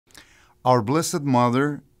Our Blessed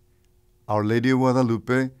Mother, Our Lady of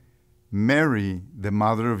Guadalupe, Mary, the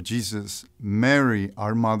Mother of Jesus, Mary,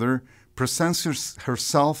 our Mother, presents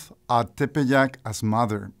herself at Tepeyac as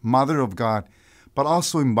Mother, Mother of God, but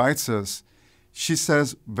also invites us. She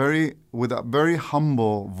says with a very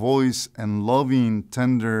humble voice and loving,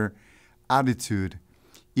 tender attitude,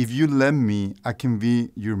 "If you let me, I can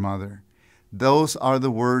be your mother." Those are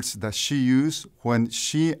the words that she used when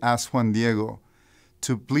she asked Juan Diego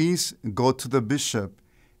to please go to the bishop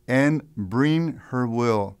and bring her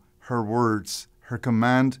will, her words, her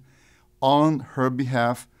command on her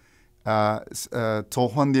behalf.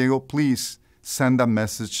 Told Juan Diego, please send a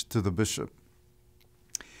message to the bishop.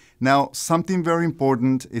 Now, something very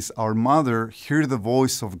important is our mother hear the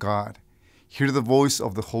voice of God, hear the voice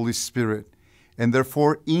of the Holy Spirit, and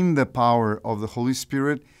therefore, in the power of the Holy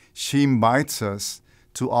Spirit, she invites us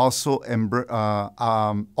to also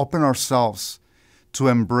open ourselves to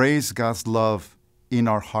embrace God's love in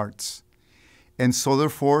our hearts. And so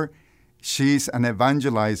therefore, she is an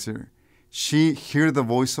evangelizer. She hears the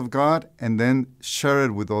voice of God and then share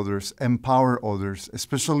it with others, empower others,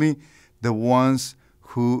 especially the ones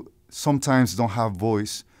who sometimes don't have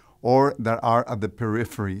voice or that are at the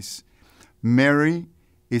peripheries. Mary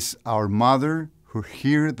is our mother who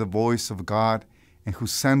hears the voice of God and who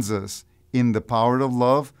sends us in the power of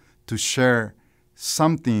love to share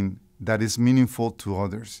something that is meaningful to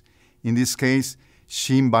others. In this case,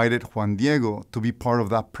 she invited Juan Diego to be part of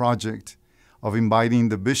that project of inviting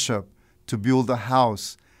the bishop to build a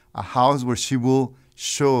house where she will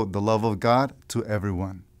show the love of God to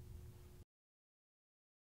everyone.